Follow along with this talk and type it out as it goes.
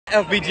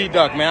FBG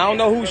Duck, man. I don't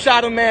know who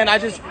shot him, man. I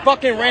just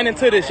fucking ran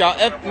into this, y'all.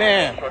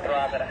 Man.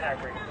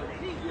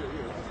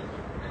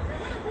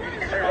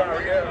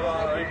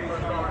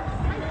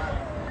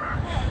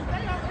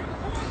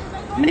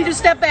 I need you to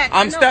step back.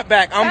 I'm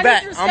back.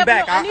 I'm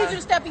back. I need you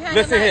to step behind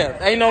Listen here.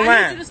 Ain't no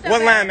line.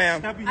 What line,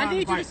 ma'am? I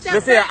need you to step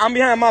Listen here. back. I'm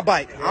behind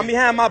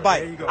my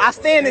bike. I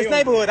stay in this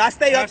neighborhood. I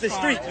stay up the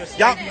street.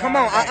 Y'all, come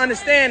on. I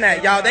understand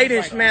that, y'all. They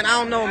didn't, man. I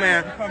don't know,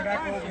 man.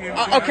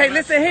 Okay,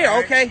 listen here.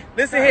 Okay,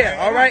 listen here.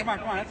 All right.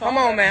 Come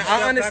on, man.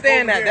 I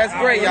understand that. That's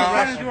great,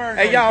 y'all.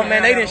 Hey, y'all,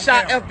 man. They done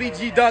shot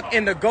FBG Duck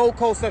in the Gold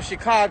Coast of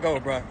Chicago,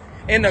 bro.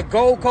 In the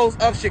Gold Coast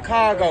of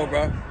Chicago,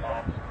 bro.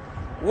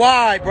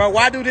 Why, bro?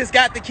 Why do this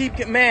got to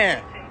keep,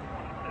 man?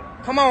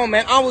 Come on,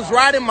 man. I was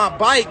riding my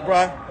bike,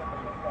 bro.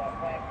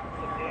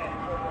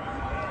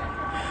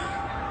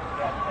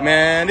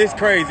 Man, this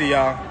crazy,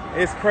 y'all.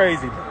 It's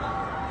crazy.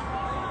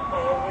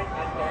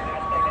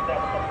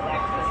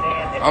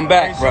 I'm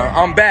back, bro.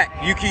 I'm back.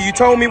 You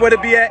told me where to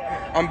be at.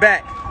 I'm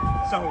back.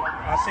 So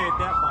I said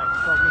that bike.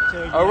 So let me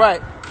tell you. All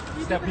right.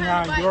 Step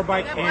behind your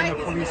bike and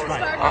the police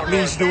bike.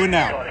 Please do it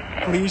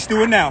now. Please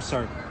do it now,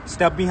 sir.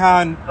 Step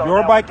behind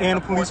your bike and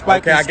the police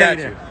bike. Okay, I got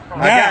you.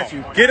 I got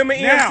you. Get him an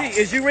EMT.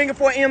 Is you ringing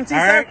for an EMT,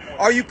 sir?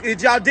 Or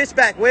did y'all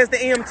dispatch? Where's the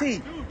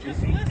EMT?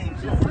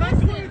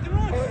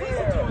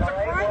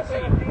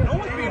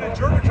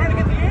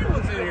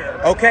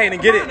 Okay, then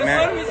get it,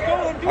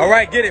 man. All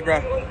right, get it,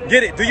 bro.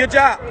 Get it. Do your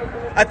job.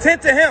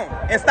 Attend to him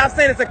and stop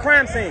saying it's a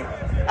crime scene.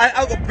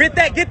 Get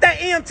that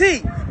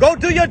EMT. Go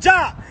do your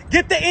job.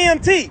 Get the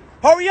EMT.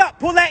 Hurry up.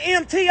 Pull that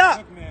EMT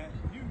up.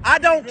 I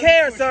don't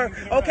care, sir.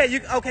 Okay,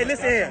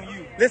 listen here.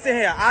 Listen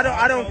here.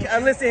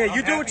 Listen here.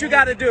 You do what you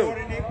gotta do.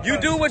 You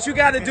do what you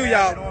gotta do,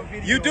 y'all.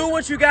 You do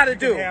what you gotta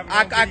do.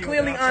 I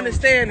clearly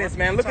understand this,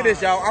 man. Look at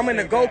this, y'all. I'm in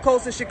the Gold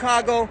Coast of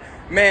Chicago.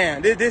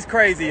 Man, this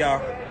crazy,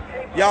 y'all.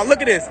 Y'all,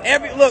 look at this.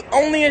 Look,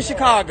 only in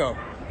Chicago.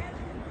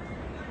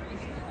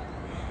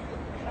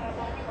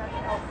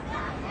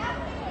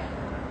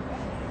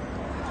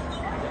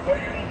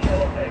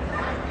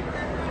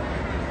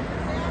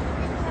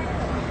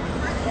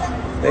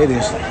 They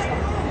just.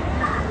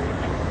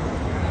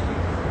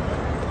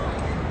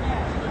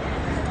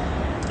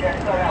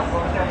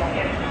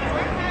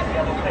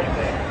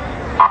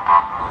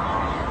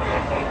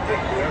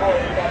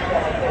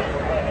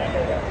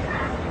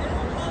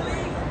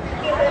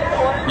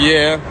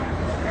 Yeah.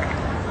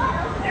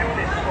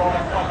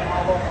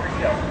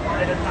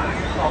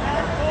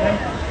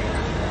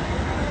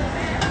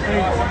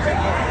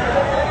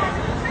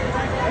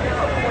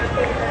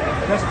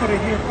 Let's put it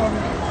here for me.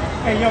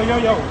 Hey,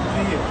 yo.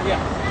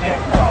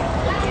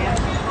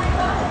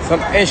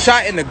 And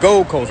shot in the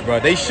Gold Coast, bro.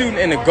 They shooting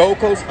in the Gold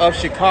Coast of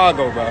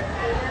Chicago, bro.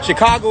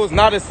 Chicago is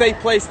not a safe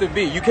place to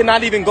be. You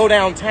cannot even go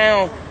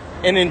downtown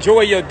and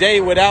enjoy your day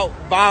without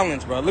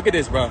violence, bro. Look at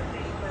this, bro.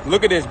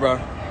 Look at this, bro.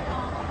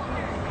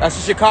 That's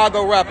a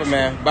Chicago rapper,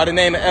 man, by the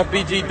name of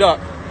FBG Duck.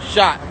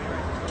 Shot.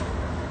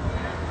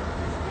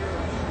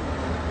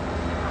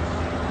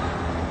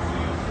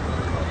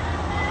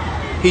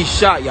 He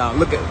shot, y'all.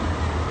 Look at.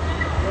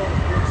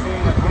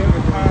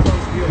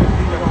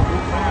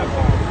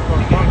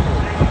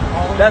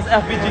 That's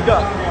FBG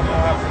Duck.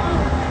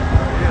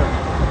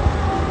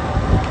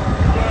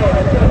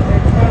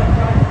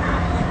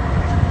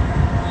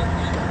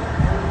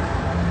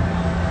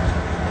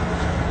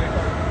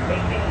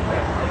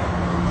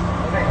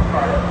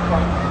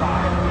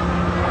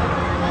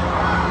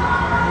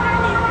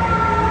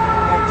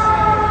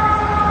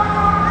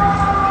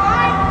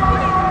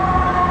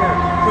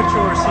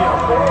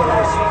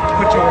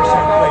 Put yours in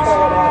place.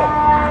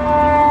 I'm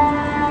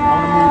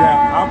gonna move that.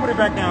 I'll put it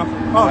back down.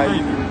 Oh,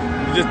 thank you.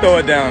 You just throw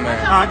it down, man.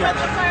 I got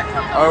you.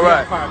 All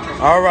right.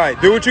 All right.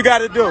 Do what you got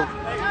to do.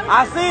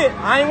 I see it.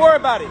 I ain't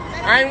worried about it.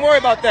 I ain't worried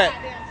about that.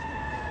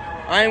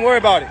 I ain't worried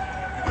about it.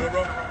 You good,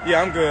 bro?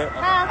 Yeah, I'm good.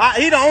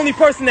 He the only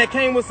person that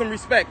came with some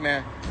respect,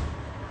 man.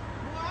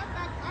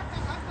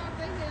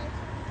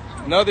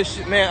 Another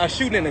man, a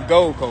shooting in the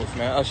Gold Coast,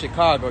 man, of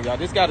Chicago, y'all.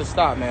 This got to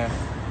stop, man.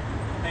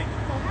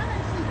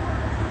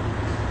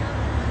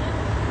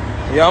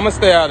 Yeah, I'm gonna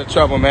stay out of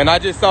trouble, man. I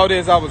just saw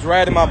this. I was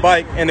riding my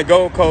bike in the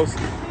Gold Coast.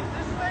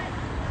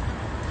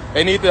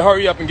 They need to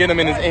hurry up and get him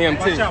in his EMT.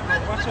 Watch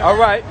out. All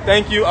right,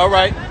 thank you. All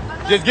right,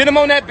 just get him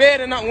on that bed,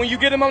 and when you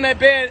get him on that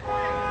bed,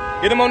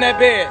 get him on that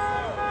bed.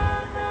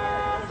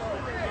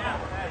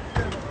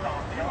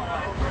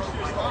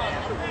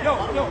 Yo,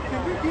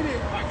 can we get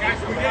it?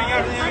 We're getting out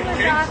of the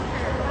ambulance.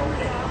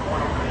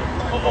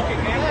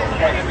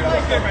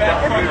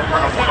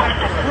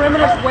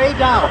 Perimeter's way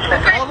down.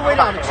 All the way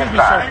down. Excuse me,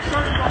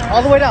 sir.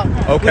 All the way down.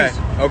 Okay.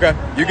 Please. Okay.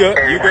 You good?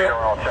 You good?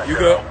 You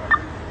good?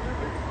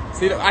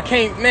 See, I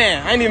can't,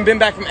 man. I ain't even been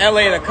back from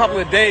LA in a couple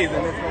of days,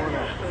 and it's going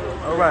on.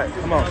 All right,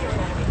 come on.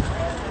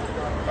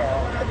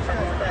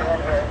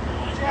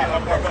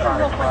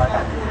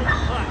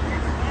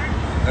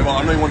 Hey, well,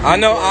 I know you want. I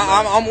know.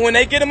 I'm when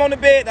they get him on the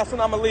bed, that's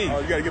when I'm gonna leave. Oh,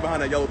 you gotta get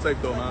behind that yellow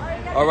tape, though,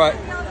 man. All right.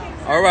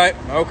 All right.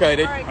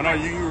 Okay. I know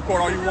you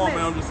record all you want,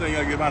 man. I'm just saying you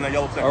gotta get behind that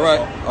yellow tape. All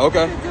right.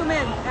 Okay. Zoom in.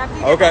 After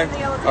you Okay. get the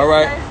yellow tape, All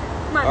right.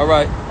 All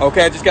right.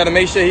 Okay, I just got to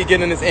make sure he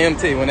get in his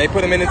EMT. When they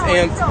put him in his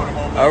EMT.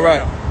 All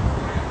right.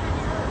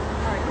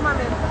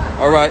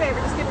 All right.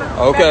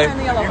 Okay.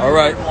 All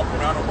right.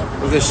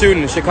 There's a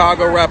shooting. A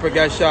Chicago rapper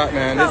got shot,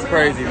 man. This is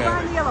crazy,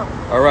 man.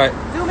 All right.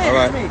 All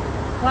right.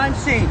 Crime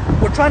scene.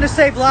 We're trying to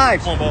save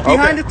lives.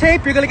 Behind the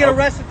tape, you're gonna get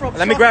arrested for obstruction.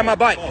 Let me grab my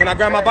bike. Can I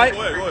grab my bike?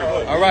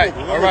 All right.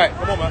 All right.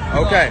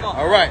 Okay.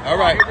 All right. All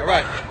right. All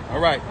right. All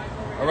right.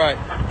 All right.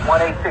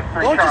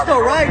 Don't just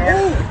all right.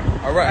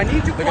 Move. All right. I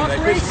need your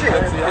cooperation.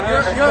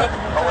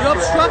 You're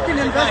obstructing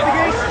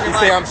investigation. You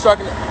say I'm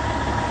obstructing?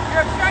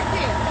 You're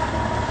obstructing.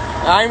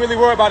 I ain't really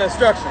worried about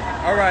obstruction.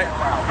 All right.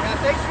 Yeah,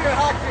 thanks for your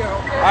help here.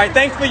 Okay? All right.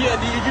 Thanks for you.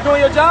 You doing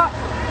your job?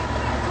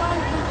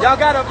 Y'all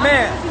got a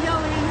man.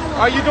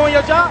 Are you doing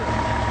your job?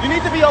 You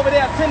need to be over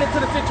there attending to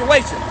the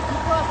situation.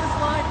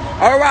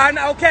 All right,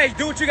 okay,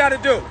 do what you got to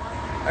do.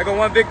 I got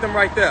one victim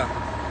right there.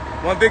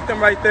 One victim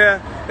right there.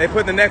 They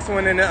put the next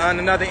one in on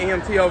another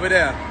EMT over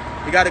there.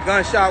 He got a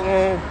gunshot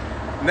wound.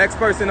 Next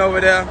person over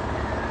there.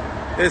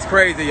 It's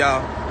crazy,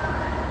 y'all.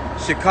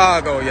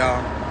 Chicago,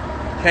 y'all.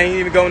 Can't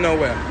even go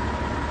nowhere.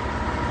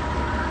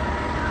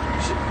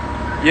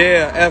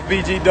 Yeah,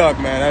 FBG Duck,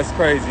 man. That's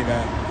crazy,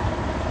 man.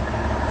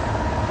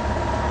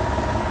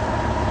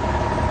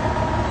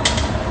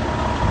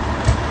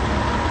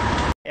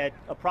 At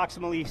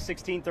approximately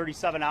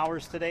 16:37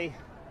 hours today,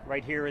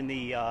 right here in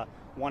the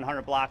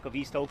 100 block of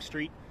East Oak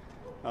Street,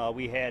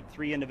 we had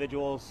 3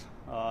 individuals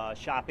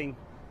shopping,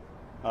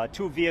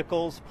 2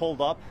 vehicles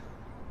pulled up,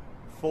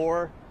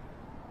 4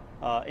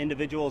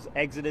 individuals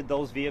exited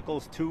those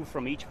vehicles, 2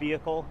 from each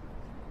vehicle,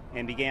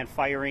 and began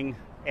firing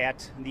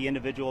at the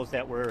individuals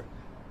that were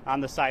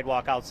on the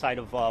sidewalk outside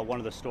of one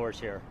of the stores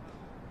here.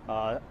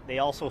 They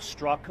also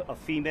struck a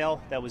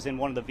female that was in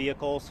one of the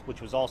vehicles,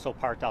 which was also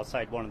parked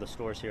outside one of the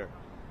stores here.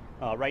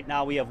 Right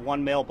now we have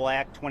 1 male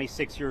black,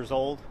 26 years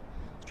old,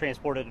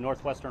 transported to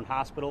Northwestern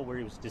Hospital where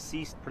he was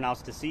deceased,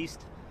 pronounced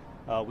deceased.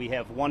 We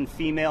have 1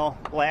 female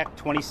black,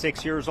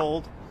 26 years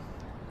old,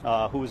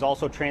 who was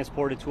also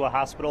transported to a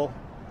hospital.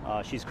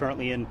 She's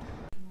currently in.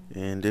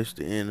 And that's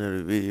the end of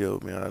the video,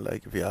 man. I'd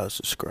like if y'all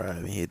subscribe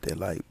and hit that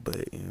like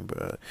button,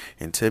 bro.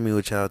 And tell me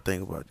what y'all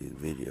think about this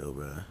video,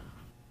 bro.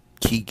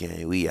 Key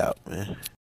Gang, we out, man.